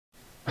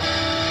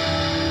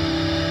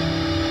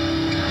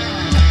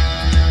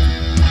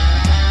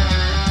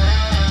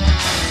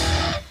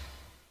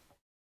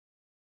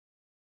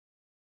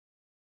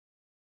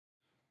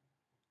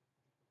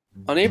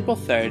On April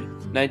 3,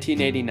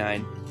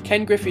 1989,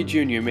 Ken Griffey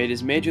Jr. made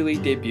his Major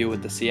League debut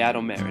with the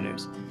Seattle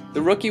Mariners.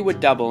 The rookie would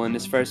double in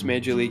his first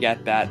Major League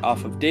at-bat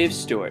off of Dave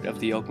Stewart of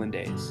the Oakland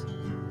A's.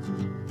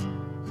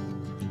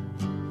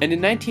 And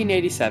in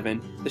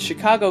 1987, the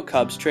Chicago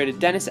Cubs traded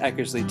Dennis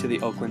Eckersley to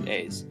the Oakland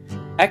A's.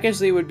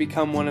 Eckersley would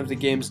become one of the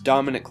game's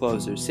dominant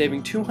closers,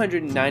 saving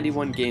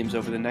 291 games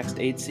over the next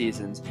 8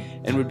 seasons,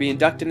 and would be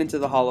inducted into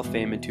the Hall of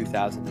Fame in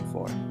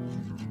 2004.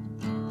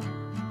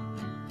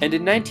 And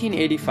in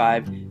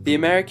 1985, the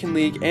American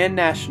League and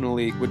National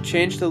League would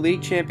change the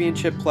league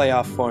championship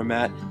playoff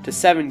format to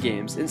 7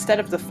 games instead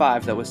of the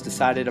 5 that was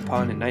decided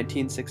upon in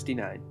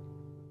 1969.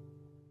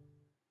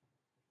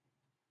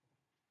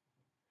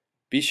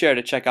 Be sure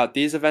to check out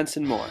these events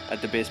and more at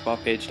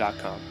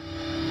thebaseballpage.com.